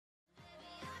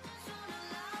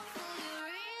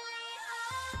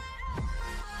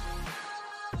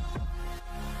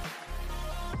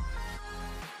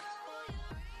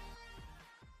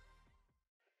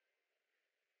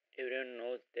everyone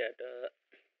knows that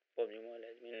PUBG Mobile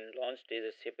has been launched as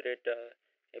a separate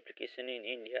application in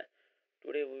India.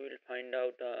 Today we will find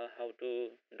out how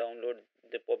to download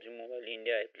the PUBG Mobile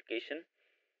India application.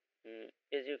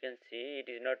 As you can see, it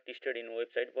is not listed in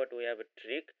website, but we have a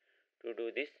trick to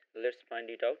do this. Let's find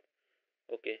it out.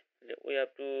 Okay, we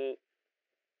have to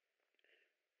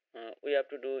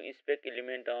do inspect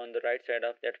element on the right side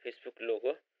of that Facebook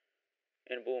logo,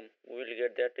 and boom, we will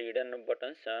get that hidden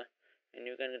buttons, and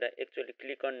you can actually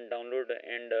click on download,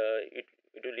 and it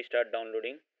will start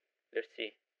downloading. Let's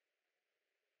see.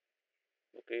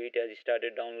 Okay, it has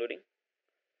started downloading.